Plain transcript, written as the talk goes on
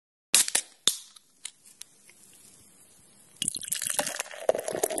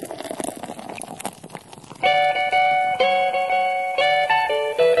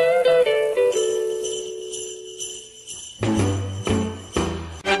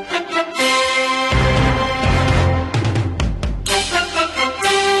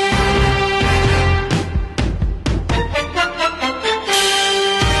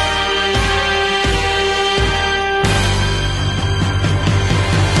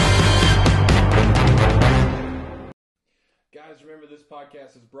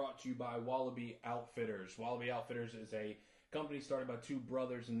podcast is brought to you by Wallaby Outfitters. Wallaby Outfitters is a company started by two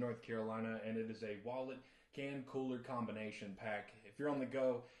brothers in North Carolina, and it is a wallet can cooler combination pack. If you're on the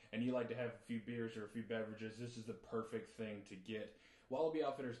go and you like to have a few beers or a few beverages, this is the perfect thing to get.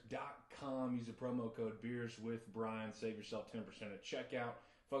 WallabyOutfitters.com. Use the promo code BeersWithBrian. Save yourself 10% at checkout.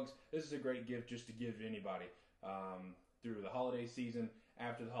 Folks, this is a great gift just to give to anybody through the holiday season,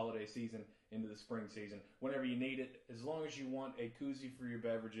 after the holiday season, into the spring season, whenever you need it. As long as you want a koozie for your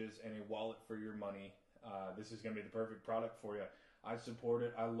beverages and a wallet for your money, this is going to be the perfect product for you. I support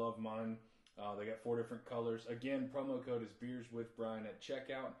it. I love mine. They got 4 different colors. Again, promo code is BeersWithBrian at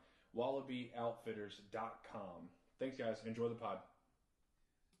checkout. WallabyOutfitters.com. Thanks, guys. Enjoy the pod.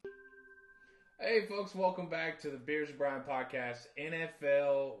 Hey, folks. Welcome back to the Beers with Brian podcast.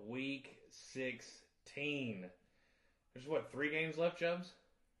 NFL Week 16. There's, 3 games left, Chubbs?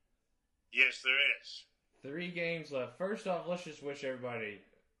 Yes, there is. 3 games left. First off, let's just wish everybody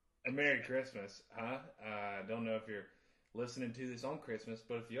a Merry Christmas, huh? I don't know if you're listening to this on Christmas,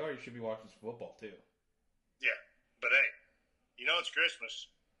 but if you are, you should be watching some football, too. Yeah, but hey, you know it's Christmas.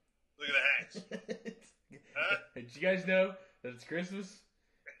 Look at the hats. Huh? Did you guys know that it's Christmas?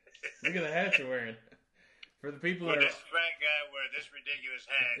 Look at the hats you're wearing. For the people Would that this fat guy wear this ridiculous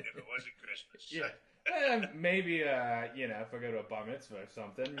hat if it wasn't Christmas? Yeah. Maybe, if I go to a bar mitzvah or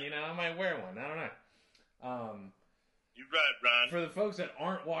something, I might wear one. I don't know. You're right, Brian. For the folks that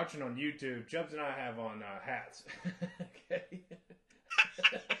aren't watching on YouTube, Chubbs and I have on hats. Okay.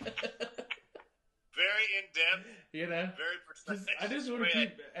 Very in-depth. Very precise. I just want to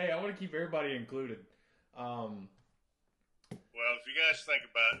keep, I want to keep everybody included. Well, if you guys think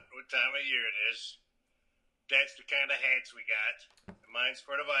about what time of year it is, that's the kind of hats we got. Mine's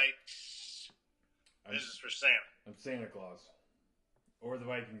for the Vikes. This is for Santa. I'm Santa Claus. Or the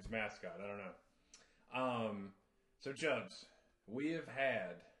Vikings mascot. I don't know. So, Chubbs, we have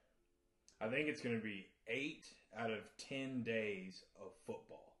had, I think it's going to be 8 out of 10 days of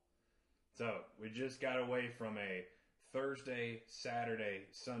football. So, we just got away from a Thursday, Saturday,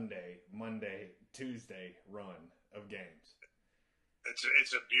 Sunday, Monday, Tuesday run of games.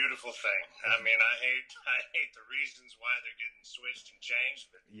 It's a beautiful thing. I mean, I hate the reasons why they're getting switched and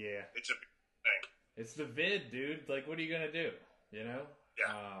changed, but yeah, it's a beautiful thing. It's the vid, dude. Like, what are you gonna do? Yeah.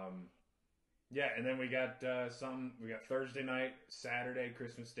 Yeah, and then we got We got Thursday night, Saturday,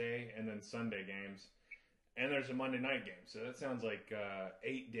 Christmas Day, and then Sunday games, and there's a Monday night game. So that sounds like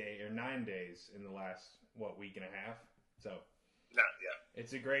 9 days in the last week and a half. So, yeah,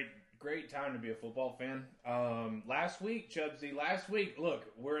 it's a great time to be a football fan. Last week, Chubbsy, look,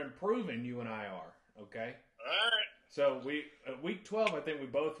 we're improving, you and I are, okay? All right. So, week 12, I think we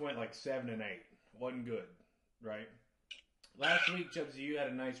both went like 7-8. Wasn't good, right? Last week, Chubbsy, you had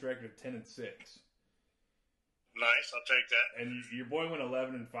a nice record of 10-6. Nice, I'll take that. And your boy went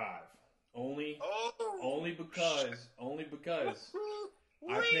 11-5. Only because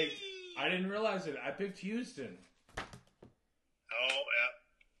I didn't realize it. I picked Houston. Oh, yeah.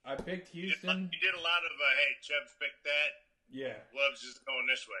 I picked Houston. You did a lot of, hey, Chubbs picked that. Yeah. Love's is going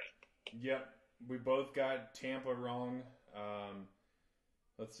this way. Yep. We both got Tampa wrong.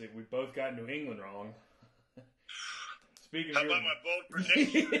 Let's see. We both got New England wrong. Speaking How of about my bold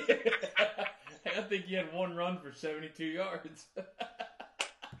prediction? I think you had 1 run for 72 yards. I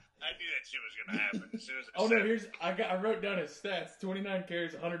knew that shit was going to happen as soon as I I wrote down his stats. 29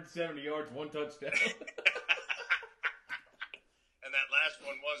 carries, 170 yards, 1 touchdown. And that last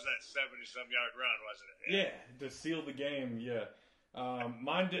one was that 70-some yard run, wasn't it? Yeah, to seal the game, yeah.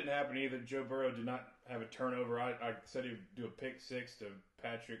 Mine didn't happen either. Joe Burrow did not have a turnover. I said he would do a pick 6 to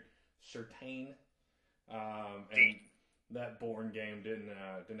Patrick Surtain. And that boring game didn't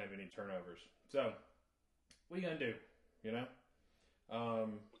have any turnovers. So, what are you going to do, we can't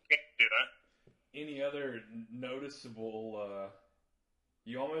do that. Any other noticeable...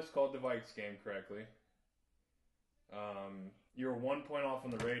 you almost called the Vikes game correctly. You were 1 point off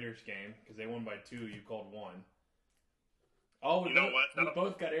on the Raiders game because they won by 2. You called 1. Oh, we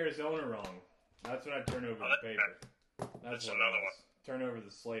both got Arizona wrong. That's when I turned over the paper. That's what another one. Turn over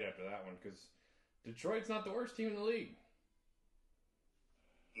the slate after that one because Detroit's not the worst team in the league.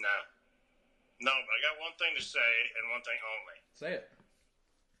 No, but I got one thing to say and one thing only. Say it.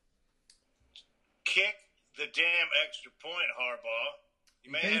 Kick the damn extra point, Harbaugh. You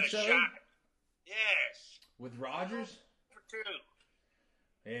may have had a shot. Yes. With Rodgers? For 2.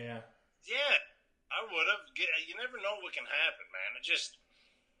 Yeah. Yeah, I would have. You never know what can happen, man.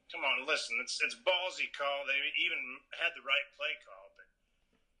 Come on, listen. It's ballsy call. They even had the right play call, but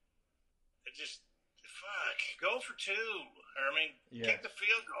it just go for 2. Kick the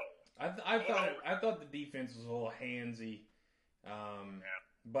field goal. I thought the defense was a little handsy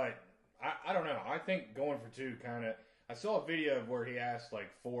But I don't know. I think going for two kind of. I saw a video of where he asked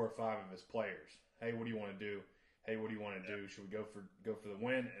like 4 or 5 of his players, "Hey, what do you want to do? Hey, what do you want to do? Should we go for the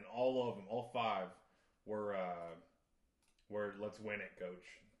win?" And all of them, all 5, were let's win it,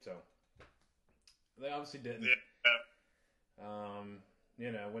 coach. So they obviously didn't. Yeah.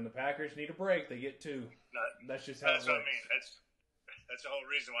 When the Packers need a break, they get 2. That's just how it works. What I mean. That's the whole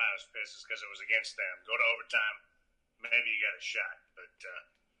reason why I was pissed, is because it was against them. Go to overtime, maybe you got a shot. But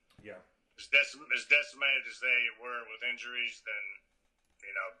yeah, as decimated as they were with injuries, then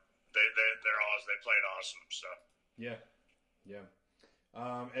they played awesome. So yeah.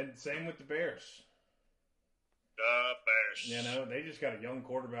 And same with the Bears. The Bears. They just got a young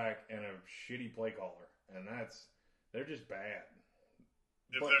quarterback and a shitty play caller, and they're just bad.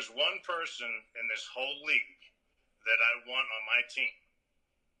 If there's one person in this whole league that I want on my team,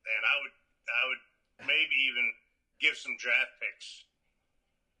 and I would maybe even give some draft picks.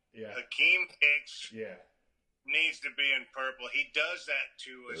 Yeah. Hakeem Hicks. Yeah. Needs to be in purple. He does that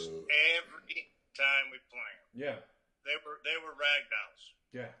to us every time we play him. Yeah. They were ragdolls.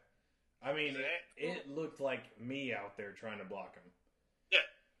 Yeah. I mean, it looked like me out there trying to block him. Yeah.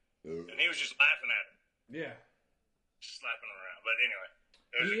 And he was just laughing at him. Yeah. Slapping him around. But anyway.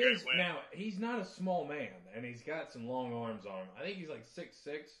 He is now. He's not a small man, and he's got some long arms on him. I think he's like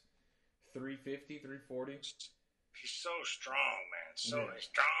 6'6", 350, 340. He's so strong, man. Strong.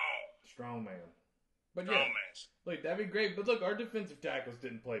 Strong man. But strong man. Look, that'd be great. But look, our defensive tackles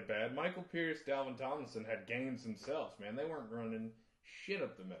didn't play bad. Michael Pierce, Dalvin Tomlinson had games themselves, man. They weren't running shit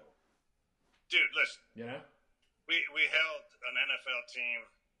up the middle. Dude, listen. We held an NFL team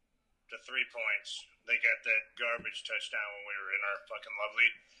to 3 points. They got that garbage touchdown when we were in our fucking lovely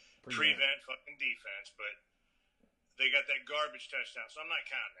prevent fucking defense, but they got that garbage touchdown, so I'm not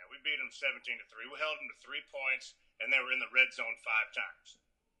counting that. We beat them 17-3. We held them to 3 points, and they were in the red zone 5 times.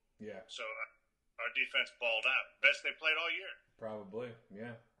 Yeah. So our defense balled out. Best they played all year. Probably,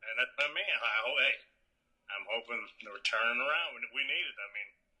 yeah. And that's what I mean. I'm hoping they're turning around. We need it. I mean,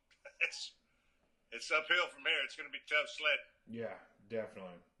 it's uphill from here. It's going to be tough sledding. Yeah,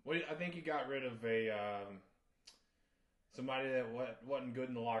 definitely. Well, I think you got rid of somebody that wasn't good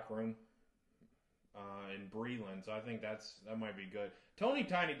in the locker room in Breland, so I think that might be good. Tony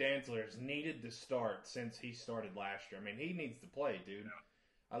Tiny Dantzler has needed to start since he started last year. I mean, he needs to play, dude. Yeah.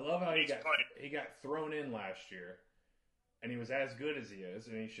 I love how he got thrown in last year, and he was as good as he is,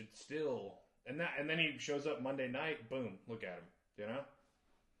 and he should still and then he shows up Monday night, boom, look at him, And I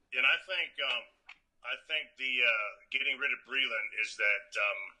think the getting rid of Breland is that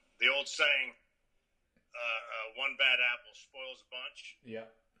the old saying, one bad apple spoils a bunch. Yeah.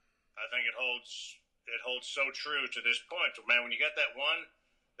 I think it holds so true to this point. Man, when you got that one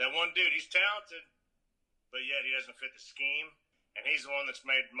dude, he's talented, but yet he doesn't fit the scheme, and he's the one that's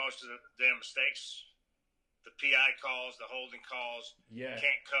made most of the damn mistakes. The PI calls, the holding calls,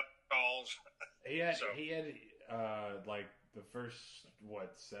 can't cut calls. He had like the first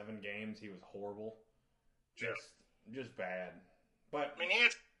 7 games he was horrible. Just bad. But I mean, he had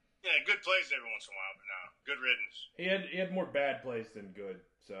good plays every once in a while, but no, good riddance. He had more bad plays than good,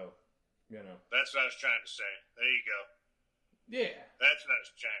 so That's what I was trying to say. There you go. Yeah. That's what I was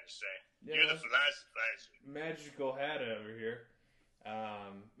trying to say. You're the philosophizer. Magical hat over here.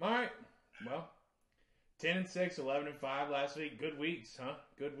 All right. Well, 10-6, 11-5 last week. Good weeks, huh?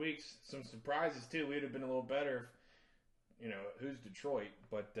 Good weeks. Some surprises too. We would have been a little better if, who's Detroit,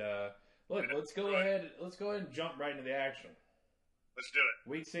 but. Look, let's go ahead and jump right into the action. Let's do it.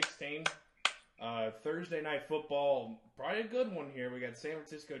 Week 16, Thursday night football. Probably a good one here. We got San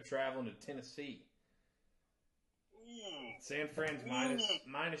Francisco traveling to Tennessee. Ooh. San Fran's minus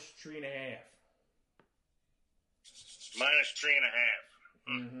 3.5. Minus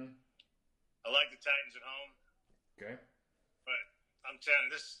 3.5. Mm-hmm. I like the Titans at home. Okay. But I'm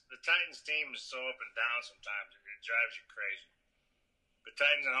telling you, the Titans team is so up and down sometimes. It drives you crazy. The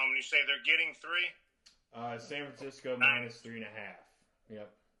Titans at home, and you say they're getting 3? San Francisco minus 3.5. Yep.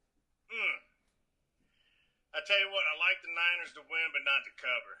 I tell you what, I like the Niners to win, but not to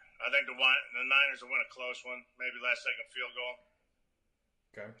cover. I think the Niners will win a close one, maybe last second field goal.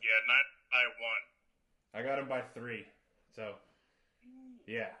 Okay. Yeah, 9 by 1. I got them by 3. So,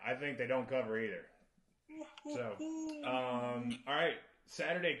 yeah, I think they don't cover either. So, all right,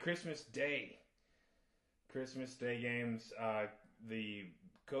 Saturday, Christmas Day. Christmas Day games. The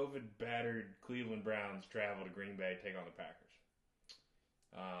COVID-battered Cleveland Browns travel to Green Bay, take on the Packers.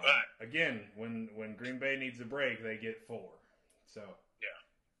 Right. Again, when Green Bay needs a break, they get 4. So yeah.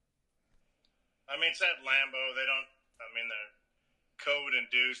 I mean, it's at Lambeau. The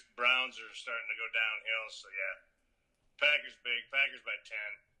COVID-induced Browns are starting to go downhill. So yeah, Packers big. Packers by 10.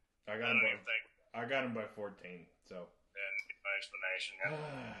 I I don't even think. I got him by 14. So. And my explanation.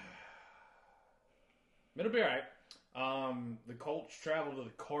 Yeah. It'll be all right. The Colts travel to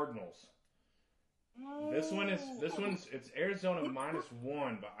the Cardinals. This one's it's Arizona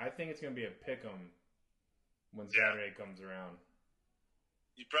 -1, but I think it's gonna be a pick'em when Saturday comes around.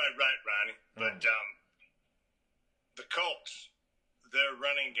 You're probably right, Ronnie. But the Colts, their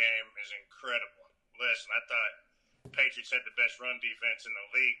running game is incredible. Listen, I thought the Patriots had the best run defense in the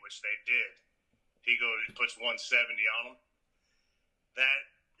league, which they did. He puts 170 on them. That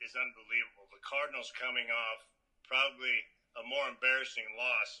is unbelievable. The Cardinals coming off probably a more embarrassing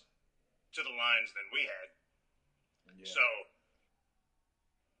loss to the Lions than we had. Yeah. So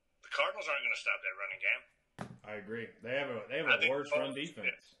the Cardinals aren't going to stop that running game. I agree. They have a worse run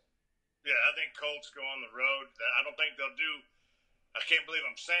defense. Yeah, I think Colts go on the road. I don't think they'll do. I can't believe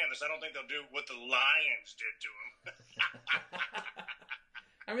I'm saying this. I don't think they'll do what the Lions did to them.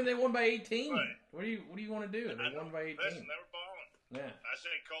 I mean, they won by 18. Right. What do you want to do? They won by 18. Listen, they were balling. Yeah. I say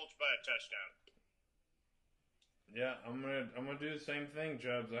Colts by a touchdown. Yeah, I'm gonna do the same thing,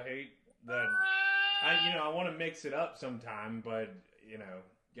 Chubbs. I hate that. I want to mix it up sometime, but you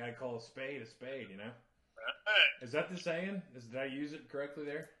gotta call a spade. You know. Right. Is that the saying? Did I use it correctly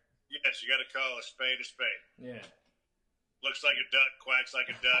there? Yes, you got to call a spade a spade. Yeah. Looks like a duck, quacks like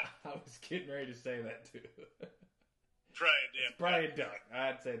a duck. I was getting ready to say that too. Probably a duck.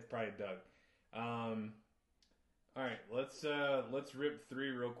 I'd say it's probably a duck. All right, let's rip 3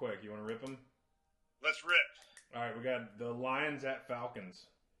 real quick. You want to rip them? Let's rip. All right, we got the Lions at Falcons.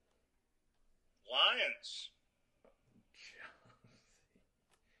 Lions.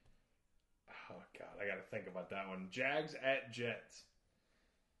 Oh God, I got to think about that one. Jags at Jets.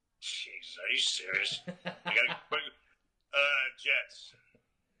 Jeez, are you serious? I got Jets.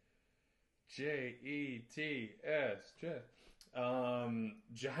 Jets. Jets.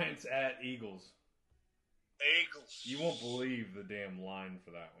 Giants at Eagles. Eagles. You won't believe the damn line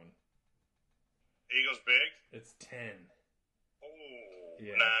for that one. Eagles big? It's 10. Oh.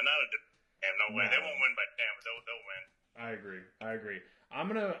 Yeah. Nah, not a damn. No way. They won't win by 10, but they'll win. I agree.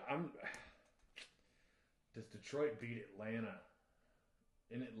 Does Detroit beat Atlanta?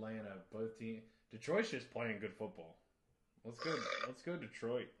 In Atlanta, both teams. Detroit's just playing good football. Let's go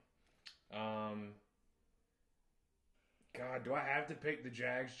Detroit. God, do I have to pick the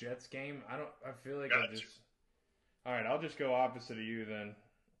Jags-Jets game? I feel like All right, I'll just go opposite of you then.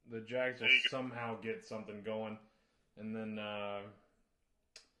 The Jags will somehow get something going. And then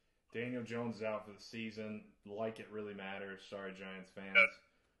Daniel Jones is out for the season. Like it really matters. Sorry, Giants fans.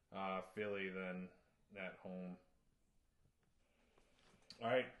 Philly then at home. All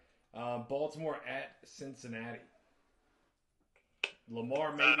right. Baltimore at Cincinnati.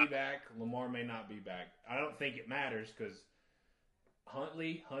 Lamar may be back. Lamar may not be back. I don't think it matters because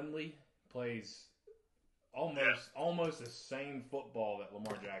Hundley plays almost the same football that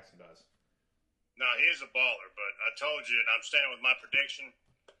Lamar Jackson does. No, he's a baller, but I told you, and I'm staying with my prediction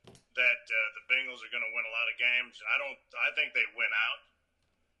that the Bengals are going to win a lot of games. I think they win out.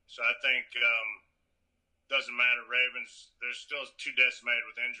 So I think doesn't matter. Ravens, they're still too decimated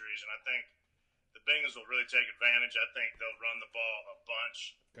with injuries, and I think the Bengals will really take advantage. I think they'll run the ball a bunch.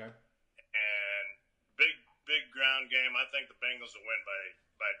 Okay. And big ground game. I think the Bengals will win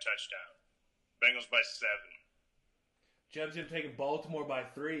by a touchdown. Bengals by 7. Jeb's going to take Baltimore by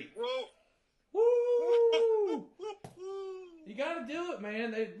 3. Whoa. Woo! You got to do it,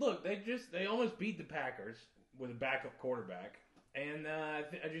 man. They almost beat the Packers with a backup quarterback. And I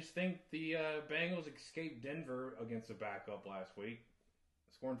just think the Bengals escaped Denver against a backup last week,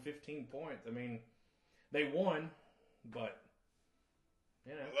 scoring 15 points. I mean, they won, but,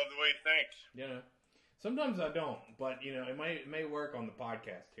 I love the way you think. Sometimes I don't, but, it may work on the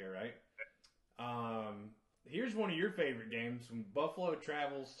podcast here, right? Here's one of your favorite games when Buffalo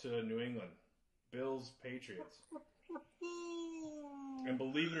travels to New England. Bills, Patriots. And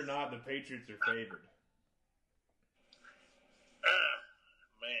believe it or not, the Patriots are favored.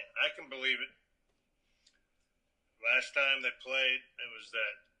 Man, I can believe it. Last time they played, it was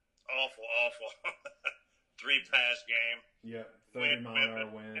that awful 3-pass game. Yeah,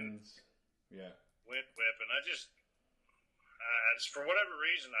 30-mile-an-hour winds. Yeah. Wind whipping. I just for whatever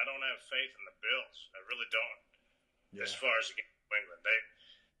reason, I don't have faith in the Bills. I really don't. Yeah. As far as against New England,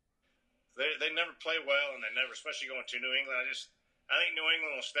 they never play well, and they never, especially going to New England. I think New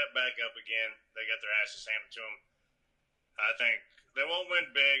England will step back up again. They got their asses handed to them. I think they won't win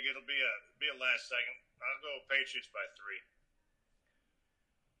big. It'll be a last second. I'll go Patriots by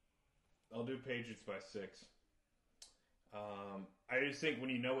 3. I'll do Patriots by 6. I just think when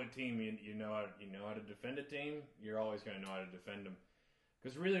you know a team, you know how to defend a team. You're always going to know how to defend them.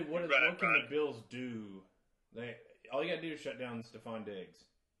 Because really, what can the Bills do? All you got to do is shut down Stephon Diggs.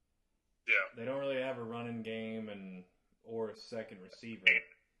 Yeah, they don't really have a running game or a second receiver. You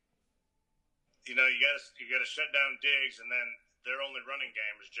gotta shut down Diggs, and then their only running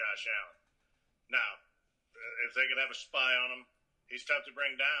game is Josh Allen. Now, if they could have a spy on him, he's tough to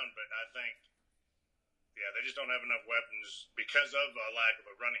bring down, but I think, they just don't have enough weapons because of a lack of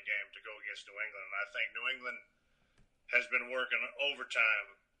a running game to go against New England. And I think New England has been working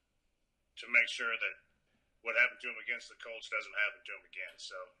overtime to make sure that what happened to him against the Colts doesn't happen to him again.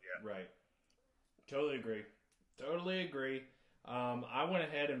 So, yeah. Right. Totally agree. I went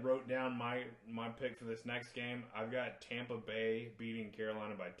ahead and wrote down my pick for this next game. I've got Tampa Bay beating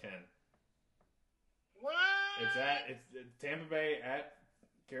Carolina by 10. What? It's Tampa Bay at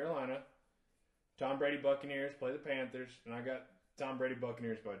Carolina. Tom Brady Buccaneers play the Panthers, and I got Tom Brady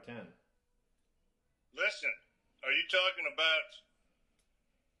Buccaneers by 10. Listen, are you talking about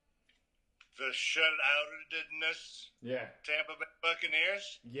the shutoutedness? Yeah. Tampa Bay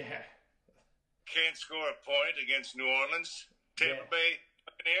Buccaneers? Yeah. Can't score a point against New Orleans? Tampa Bay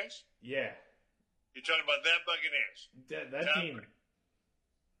Buccaneers? Yeah. You're talking about that Buccaneers? That team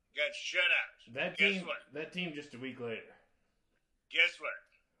got shut out. Guess what? That team just a week later. Guess what?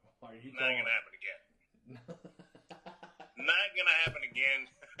 Are you Not going to happen again. Not going to happen again.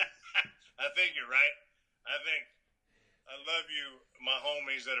 I think you're right. I love you, my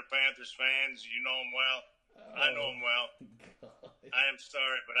homies that are Panthers fans. You know them well. I know them well. God. I am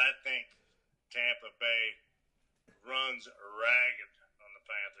sorry, but I think Tampa Bay runs ragged on the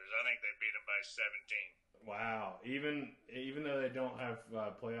Panthers. I think they beat them by 17. Wow. Even though they don't have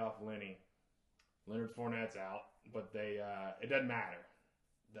playoff Leonard Fournette's out, but it doesn't matter.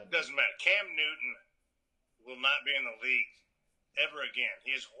 It doesn't matter. Cam Newton will not be in the league ever again.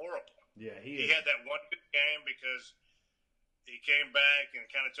 He is horrible. Yeah, he had that one good game because he came back and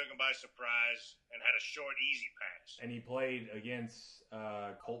kind of took him by surprise and had a short, easy pass. And he played against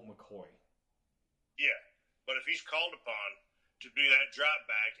Colt McCoy. Yeah, but if he's called upon to do that drop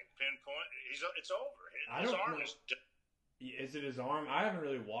back and pinpoint, it's over. His arm is done. Is it his arm? I haven't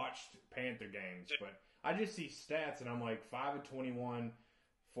really watched Panther games, but I just see stats and I'm like 5 of 21,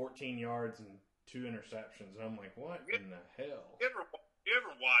 14 yards and 2 interceptions. And I'm like, what in the hell? You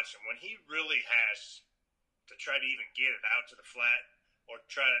ever watch him when he really has to try to even get it out to the flat or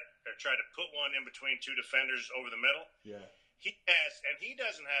try to put one in between two defenders over the middle? Yeah. He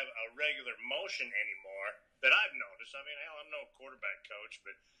doesn't have a regular motion anymore that I've noticed. I mean, hell, I'm no quarterback coach,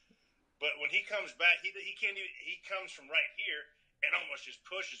 but when he comes back, he can't even, he comes from right here and almost just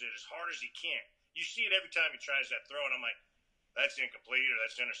pushes it as hard as he can. You see it every time he tries that throw, and I'm like, that's incomplete or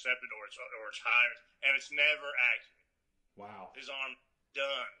that's intercepted or it's high, and it's never accurate. Wow. His arm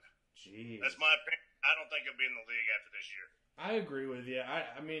done. Jeez. That's my opinion. I don't think he'll be in the league after this year. I agree with you.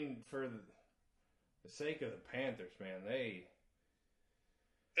 I mean, for the sake of the Panthers, man, it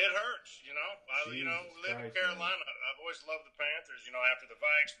hurts, you know. Live in Carolina. Man. I've always loved the Panthers, after the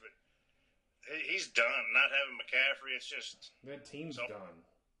Vikes, but he's done. Not having McCaffrey, it's just that team's done.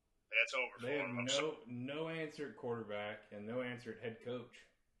 That's over they for him. Have no answer at quarterback and no answer at head coach.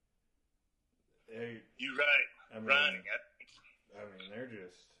 You're right. I mean, they're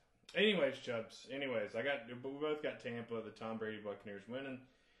just. Anyways, Chubbs. We both got Tampa, the Tom Brady Buccaneers winning.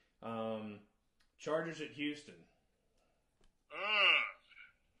 Chargers at Houston.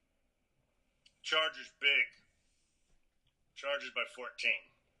 Chargers big. Chargers by 14.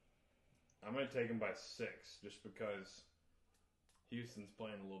 I'm going to take them by 6 just because Houston's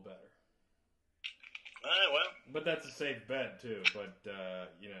playing a little better. All right, well. But that's a safe bet, too. But,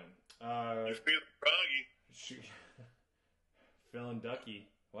 you feel froggy. Feeling ducky.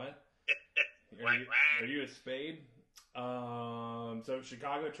 What? Are you a spade? So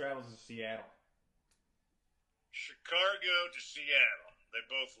Chicago travels to Seattle. Chicago to Seattle. They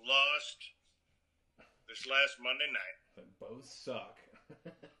both lost this last Monday night. They both suck.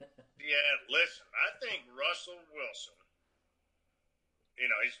 Yeah, listen, I think Russell Wilson,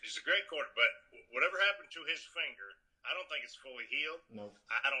 he's a great quarterback, but whatever happened to his finger, I don't think it's fully healed. No.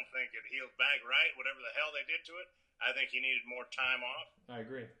 I don't think it healed back right, whatever the hell they did to it. I think he needed more time off. I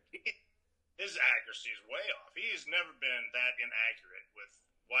agree. His accuracy is way off. He has never been that inaccurate with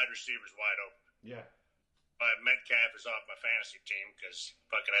wide receivers wide open. Yeah. But Metcalf is off my fantasy team because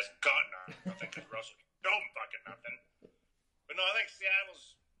fucking hasn't caught nothing because Russell don't fucking nothing. But no, I think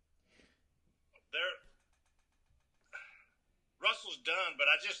Seattle's Russell's done, but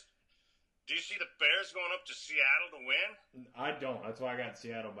do you see the Bears going up to Seattle to win? I don't. That's why I got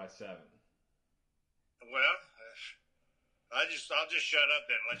Seattle by 7. Well, I'll just shut up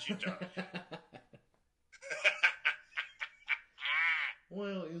then and let you talk.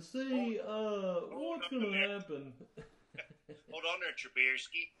 Well, you see, what's going to happen? Hold on there,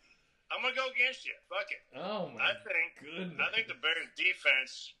 Trubisky. I'm going to go against you. Fuck it. Oh, my goodness. I think the Bears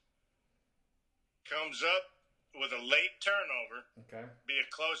defense comes up with a late turnover. Okay. Be a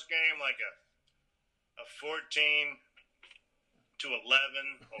close game, like a 14-11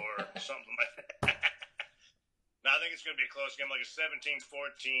 or something like that. No, I think it's going to be a close game, like a 17-14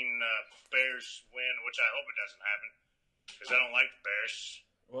 Bears win, which I hope it doesn't happen because I don't like the Bears.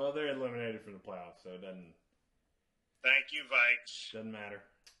 Well, they're eliminated from the playoffs, so it doesn't. Thank you, Vikes. Doesn't matter.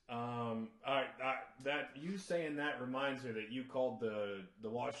 All right, that you saying that reminds me that you called the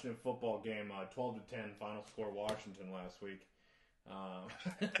Washington football game 12-10 final score Washington last week. I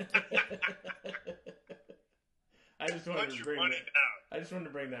just wanted to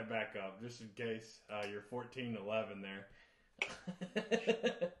bring that back up just in case you're 14-11 there.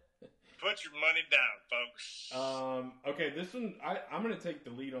 Put your money down, folks. Okay, this one I'm going to take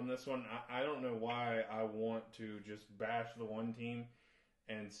the lead on this one. I don't know why I want to just bash the one team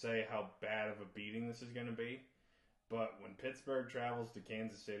and say how bad of a beating this is going to be. But when Pittsburgh travels to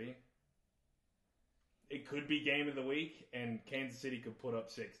Kansas City, it could be game of the week, and Kansas City could put up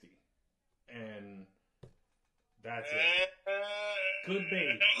 60. And that's it. Could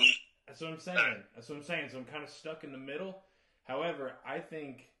be. That's what I'm saying. So I'm kind of stuck in the middle. However, I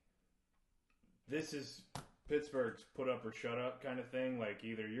think this is Pittsburgh's put up or shut up kind of thing. Like,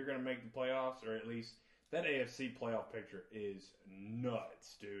 either you're going to make the playoffs, or at least that AFC playoff picture is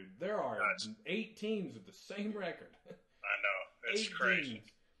nuts, dude. There are 8 teams with the same record. I know. It's crazy.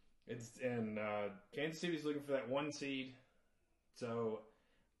 Teams. Kansas City's looking for that 1 seed. So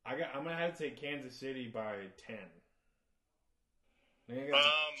I'm going to have to take Kansas City by 10.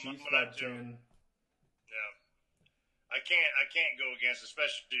 Chiefs by 10. Yeah. I can't go against,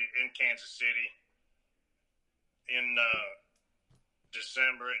 especially in Kansas City in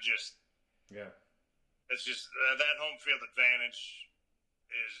December. It's just that home field advantage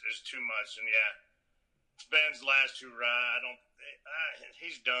is too much, and yeah, it's Ben's last hurrah.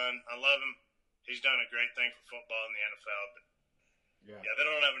 He's done. I love him. He's done a great thing for football in the NFL, but yeah, they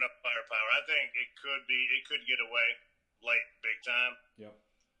don't have enough firepower. I think it could get away late, big time. Yep.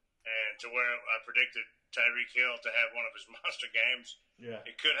 And to where I predicted Tyreek Hill to have one of his monster games. Yeah.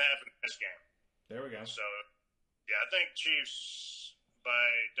 It could happen in this game. There we go. So, yeah, I think Chiefs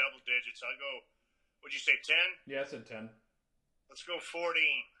by double digits. I'll go, would you say 10? Yeah, I said 10. Let's go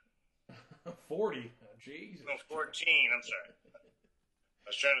 14. 40? Oh, jeez. No, 14. I'm sorry. I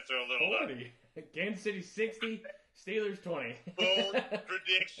was trying to throw a little 40. Kansas City 60, Steelers 20. Bold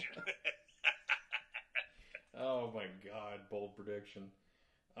prediction. Oh, my God. Bold prediction.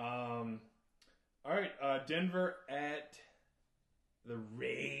 All right. Denver at the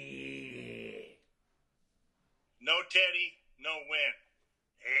Rays. No Teddy, no win.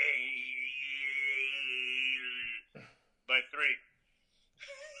 Hey. By 3.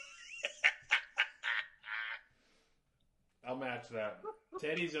 I'll match that.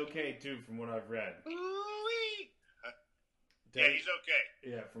 Teddy's okay, too, from what I've read. Yeah, he's okay.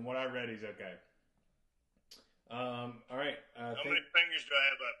 Yeah, from what I read, he's okay. All right. How many fingers do I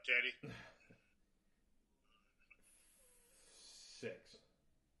have up, Teddy? 6. Yeah,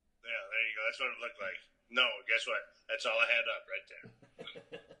 there you go. That's what it looked like. No, guess what? That's all I had up right there.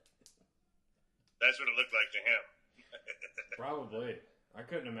 That's what it looked like to him. Probably. I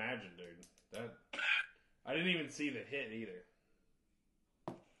couldn't imagine, dude. I didn't even see the hit either.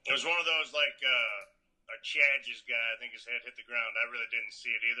 It was one of those like a Chadges guy. I think his head hit the ground. I really didn't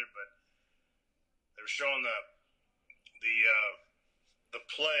see it either, but they were showing the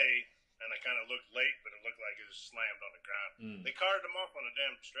play, and I kind of looked late, but it looked like it was slammed on the ground. They carted him off on a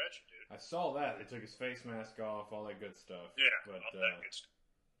damn stretcher, dude. I saw that. They took his face mask off, all that good stuff. Yeah, but all that good stuff.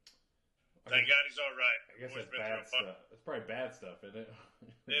 Thank God he's all right. I guess that's bad stuff. It's probably bad stuff, isn't it?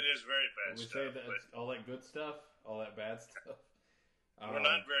 It is very bad we stuff. say that all that good stuff, all that bad stuff. We're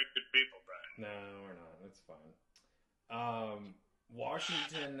not very good people, Brian. No, we're not. That's fine.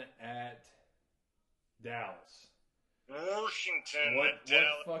 Washington at Dallas. What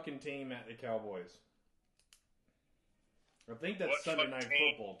fucking team at the Cowboys? I think that's Sunday Night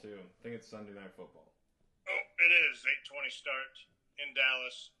Football, too. I think it's Sunday Night Football. Oh, it is. 8:20 start in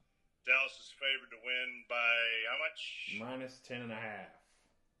Dallas. Dallas is favored to win by how much? -10.5.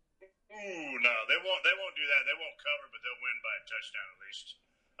 Ooh, no, they won't do that. They won't cover, but they'll win by a touchdown at least.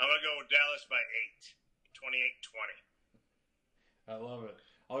 I'm gonna go with Dallas by 8, 28-20. I love it.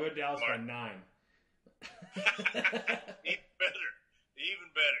 I'll go Dallas by 9. Even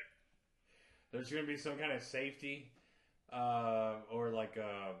better. There's gonna be some kind of safety or like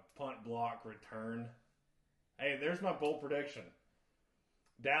a punt block return. Hey, there's my bold prediction.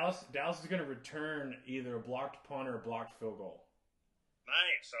 Dallas is going to return either a blocked punt or a blocked field goal.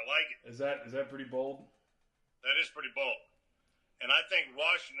 Nice, I like it. Is that pretty bold? That is pretty bold. And I think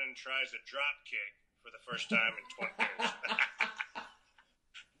Washington tries a drop kick for the first time in 20 years.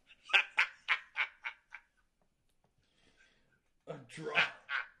 A drop.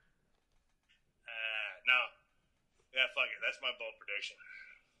 No. Yeah, fuck it. That's my bold prediction.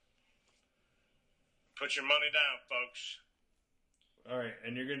 Put your money down, folks. All right,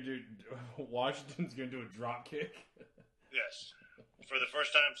 and you're going to do Washington's going to do a drop kick? Yes. For the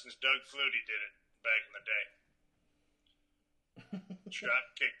first time since Doug Flutie did it back in the day. Drop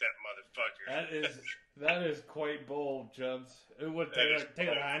kick that motherfucker. That is quite bold, Chubbs. What, Taylor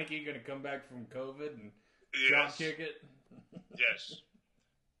Heineke going to come back from COVID and drop kick it? Yes.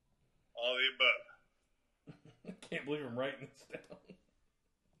 All the above. I can't believe I'm writing this down.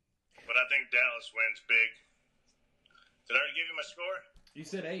 But I think Dallas wins big. Did I already give you my score? You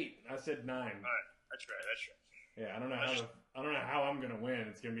said 8. I said 9. All right. That's right. Yeah, I don't know how I'm going to win.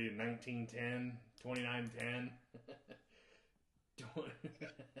 It's going to be 19-10, 29-10.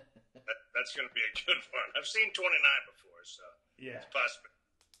 That's going to be a good one. I've seen 29 before, so yeah, it's possible.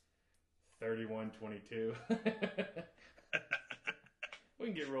 31-22. We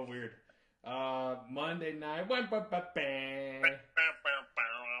can get real weird. Monday night.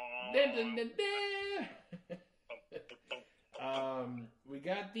 We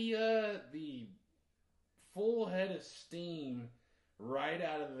got the full head of steam right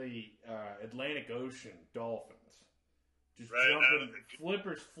out of the Atlantic Ocean Dolphins. Just right jumping,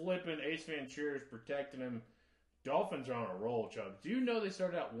 flippers flipping, Ace Ventura's protecting him. Dolphins are on a roll, Chubb. Do you know they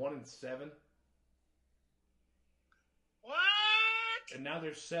started out 1-7? What? And now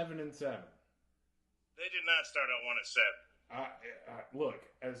they're 7-7. They did not start out 1-7. Look,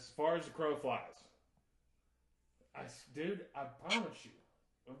 as far as the crow flies, dude, I promise you.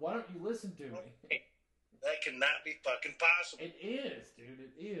 Why don't you listen to me? That cannot be fucking possible. It is, dude.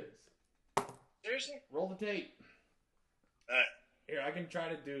 It is. Seriously? Roll the tape. All right. Here, I can try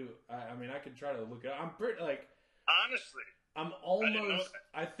to do. I can try to look it up. I'm pretty honestly. I'm almost.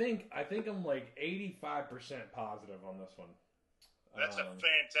 I think I'm like 85% positive on this one. That's a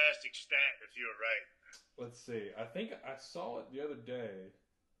fantastic stat. If you were right. Let's see. I think I saw it the other day.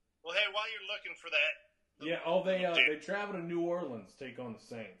 Well, hey, while you're looking for that. Yeah. They travel to New Orleans, take on the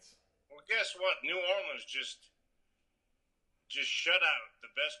Saints. Well, guess what? New Orleans just shut out the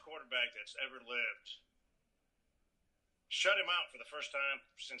best quarterback that's ever lived. Shut him out for the first time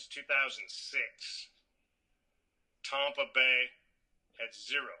since 2006. Tampa Bay had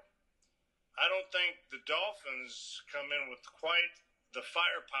 0. I don't think the Dolphins come in with quite the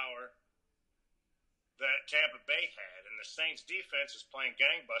firepower that Tampa Bay had, and the Saints defense is playing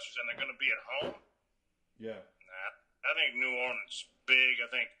gangbusters, and they're going to be at home. Yeah. Nah, I think New Orleans big. I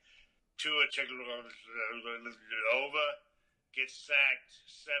think Tua Tagovailoa gets sacked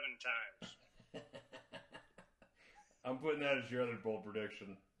 7 times. I'm putting that as your other bold prediction.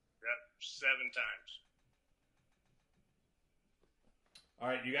 Yep, 7 times. All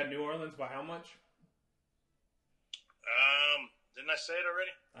right, you got New Orleans by how much? Didn't I say it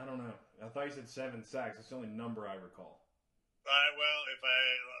already? I don't know. I thought you said 7 sacks. That's the only number I recall. Well, if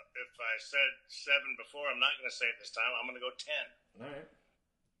I said 7 before, I'm not going to say it this time. I'm going to go 10. All right.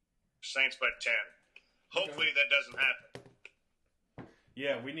 Saints by 10. Hopefully that doesn't happen.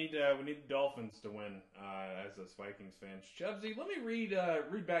 Yeah, we need the Dolphins to win as us Vikings fans. Chubbsy, let me read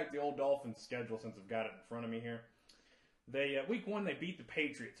back the old Dolphins schedule since I've got it in front of me here. They week 1 they beat the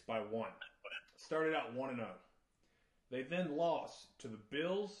Patriots by 1. Started out 1-0. They then lost to the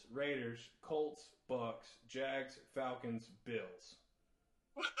Bills, Raiders, Colts, Bucks, Jags, Falcons, Bills.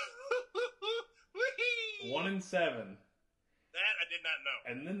 1-7. That I did not know.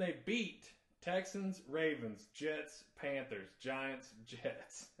 And then they beat Texans, Ravens, Jets, Panthers, Giants,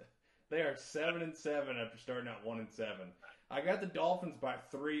 Jets. They are 7-7 after starting out 1-7. I got the Dolphins by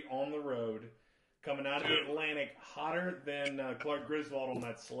 3 on the road, coming out of the Atlantic, hotter than Clark Griswold on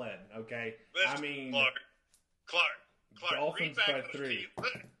that sled. Okay, Listen, I mean Clark. Dolphins by 3.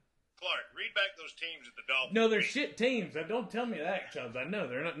 Clark, read back those teams that the Dolphins. No, they're shit teams. Don't tell me that, Chubbs. I know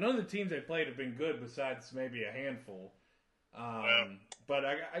they're not. None of the teams they played have been good, besides maybe a handful. But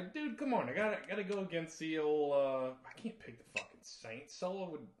dude, come on! I gotta go against the old. I can't pick the fucking Saints. Solo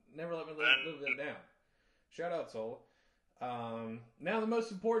would never let me live that down. Shout out Solo. Now the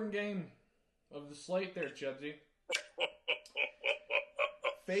most important game of the slate, there, Chubbsy.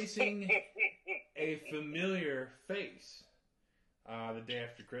 Facing a familiar face. The day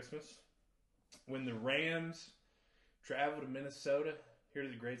after Christmas, when the Rams travel to Minnesota, here to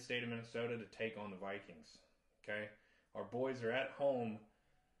the great state of Minnesota, to take on the Vikings. Okay? Our boys are at home.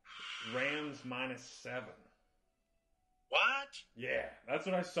 Rams -7. What? Yeah, that's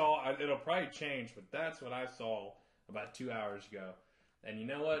what I saw. It'll probably change, but that's what I saw about 2 hours ago. And you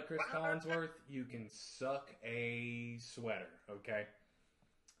know what, Chris Collinsworth? You can suck a sweater, okay?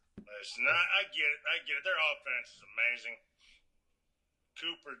 Listen, I get it. Their offense is amazing.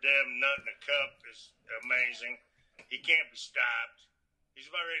 Cooper Dem nutting a cup is amazing. He can't be stopped. He's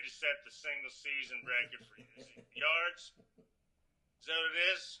about ready to set the single season record for yards. Is that what it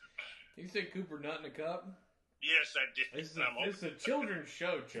is? You said Cooper nutting a cup? Yes, I did. This is a children's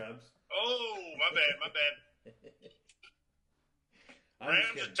show, Chubbs. Oh, my bad.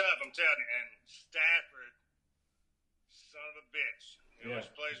 Rams are tough, I'm telling you. And Stafford, son of a bitch. He always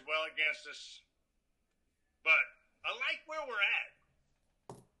plays well against us. But I like where we're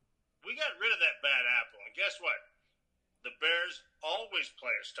at. We got rid of that bad apple. And guess what? The Bears always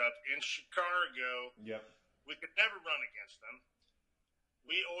play us tough in Chicago. Yep. We could never run against them.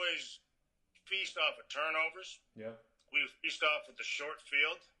 We always feast off of turnovers. Yep. We feast off of the short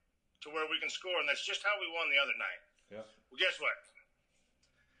field to where we can score. And that's just how we won the other night. Yep. Well, guess what?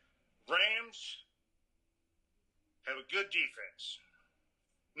 Rams have a good defense.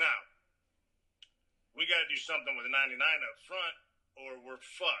 Now, we got to do something with the 99 up front or we're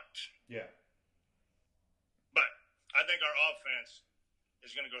fucked. Yeah. But I think our offense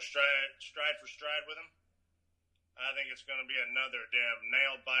is going to go stride for stride with them. I think it's going to be another damn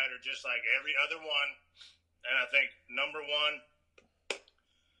nail biter just like every other one. And I think number one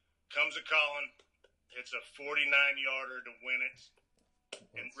comes a calling. It's a 49-yarder to win it.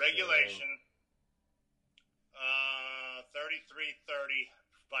 In regulation, 33-30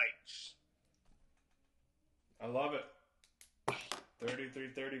 Vikes. I love it.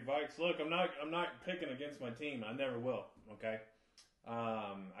 33-30 Vikes. Look, I'm not picking against my team. I never will. Okay.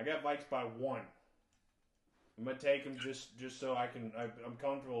 I got Vikes by 1. I'm gonna take them just so I'm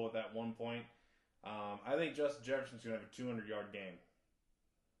comfortable with that 1 point. I think Justin Jefferson's gonna have a 200-yard game.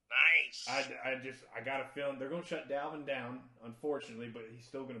 Nice. I got a feeling they're gonna shut Dalvin down, unfortunately, but he's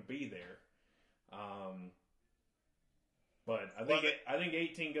still gonna be there. But I think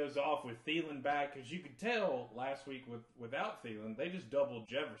 18 goes off with Thielen back, because you could tell last week without Thielen, they just doubled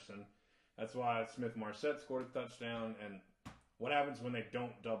Jefferson. That's why Smith-Marsette scored a touchdown. And what happens when they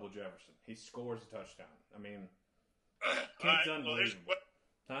don't double Jefferson? He scores a touchdown. I mean, kid's unbelievable.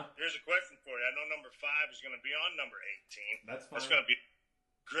 Well, here's a question for you. I know number 5 is going to be on number 18. That's fine. That's going to be a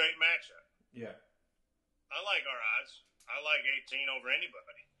great matchup. Yeah. I like our odds. I like 18 over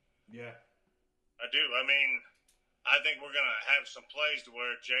anybody. Yeah. I do. I mean, I think we're going to have some plays to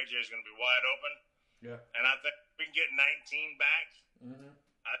where JJ is going to be wide open. Yeah. And I think we can get 19 back. Mm-hmm.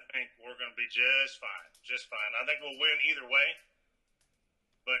 I think we're going to be just fine. Just fine. I think we'll win either way.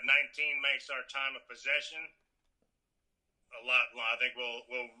 But 19 makes our time of possession a lot long. I think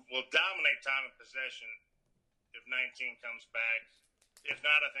we'll dominate time of possession if 19 comes back. If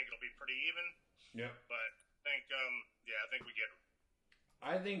not, I think it'll be pretty even. Yep. But I think we get him.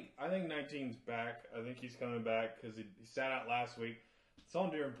 I think 19's back. I think he's coming back because he sat out last week. Saw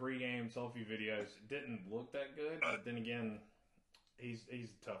him during pregame, saw a few videos. It didn't look that good, but then again, he's a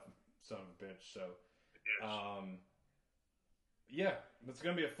tough son of a bitch. So, yeah, it's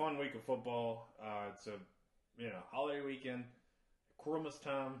gonna be a fun week of football. It's a holiday weekend, Christmas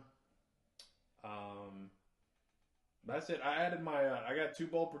time. That's it. I added my. I got 2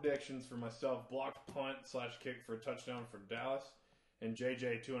 bold predictions for myself: blocked punt / kick for a touchdown for Dallas, and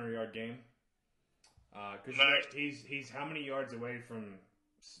JJ 200-yard game. Because he's how many yards away from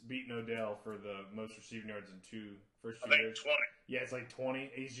beating Odell for the most receiving yards in first 2 years? 20. Yeah, it's like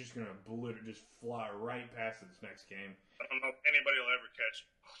 20. He's just gonna just fly right past this next game. I don't know if anybody will ever catch him.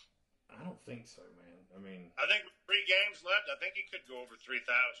 I don't think so, man. I mean, I think with 3 games left, I think he could go over 3,000.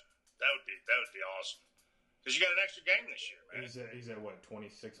 That would be awesome. Because you got an extra game this year, man. He's at what,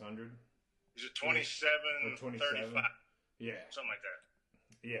 2,600? He's at 27, 35. Yeah. Something like that.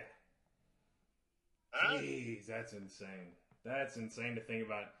 Yeah. Huh? Jeez, that's insane. That's insane to think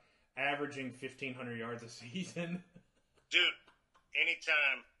about averaging 1,500 yards a season. Dude,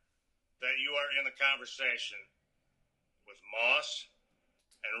 anytime that you are in the conversation with Moss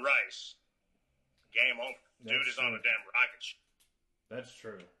and Rice, game over. Dude is on a damn rocket ship. That's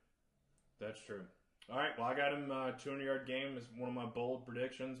true. That's true. All right, well, I got him 200-yard game as one of my bold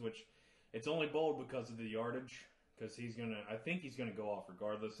predictions, which it's only bold because of the yardage, because I think he's gonna go off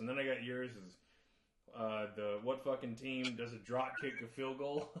regardless. And then I got yours is what fucking team does a drop kick a field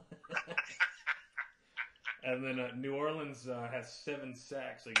goal? And then New Orleans has 7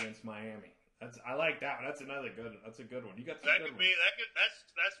 sacks against Miami. I like that one. That's another good. That's a good one. You got some That good could be that could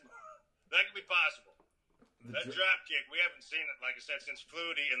be possible. ones. That drop kick, we haven't seen it, like I said, since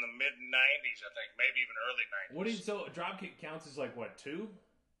Flutie in the mid '90s, I think, maybe even early '90s. What do you, so a drop kick counts as like what, 2?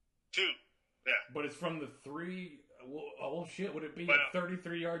 2, yeah. But it's from the 3. Oh shit! Would it be Well, a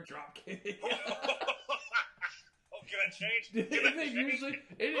 33-yard drop kick? Oh, can I change? Isn't it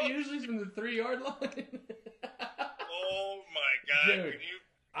usually from the 3-yard line? Oh my God! Dude. Can you?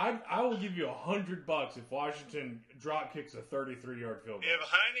 I will give you $100 if Washington drop kicks a 33-yard field goal. If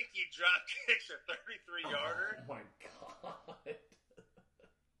Heineke drop kicks a 33-yarder, Oh my god,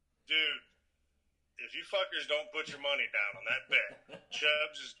 dude! If you fuckers don't put your money down on that bet,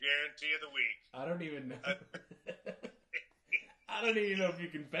 Chubbs is guarantee of the week. I don't even know. I don't even know if you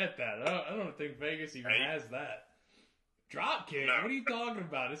can bet that. I don't think Vegas even has that. Drop kick? No. What are you talking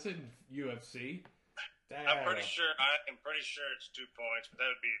about? It's in UFC. I'm pretty sure. It's 2 points, but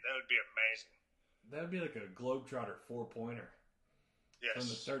that would be amazing. That would be like a Globetrotter 4-pointer Yes. from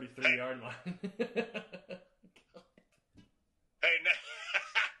the 33-yard line. Hey,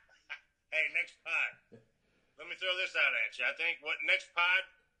 hey, next pod. Let me throw this out at you. I think next pod?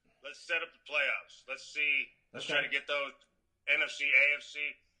 Let's set up the playoffs. Let's see. Let's try to get those NFC,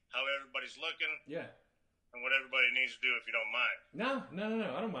 AFC, how everybody's looking. Yeah. And what everybody needs to do, if you don't mind. No.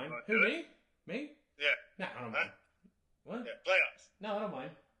 I don't mind. Who, me? Me? Yeah. No, I don't mind. What? Yeah, playoffs. No, I don't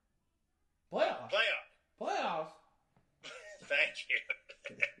mind. Playoffs. Playoffs. Thank you.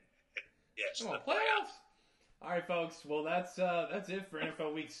 Yes. Come on, playoffs. All right, folks. Well, that's it for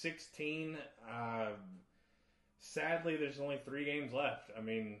NFL Week 16. Sadly, there's only 3 games left. I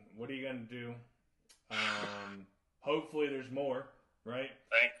mean, what are you going to do? Hopefully, there's more, right?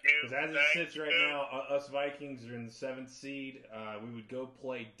 Thank you. Because as it sits right now, us Vikings are in the 7th seed. We would go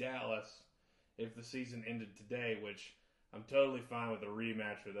play Dallas if the season ended today, which I'm totally fine with a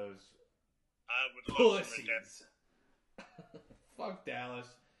rematch for those pussies. Fuck Dallas.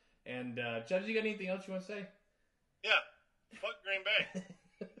 And, Judge, you got anything else you want to say? Yeah. Fuck Green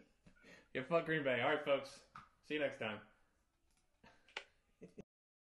Bay. Yeah, fuck Green Bay. All right, folks. See you next time.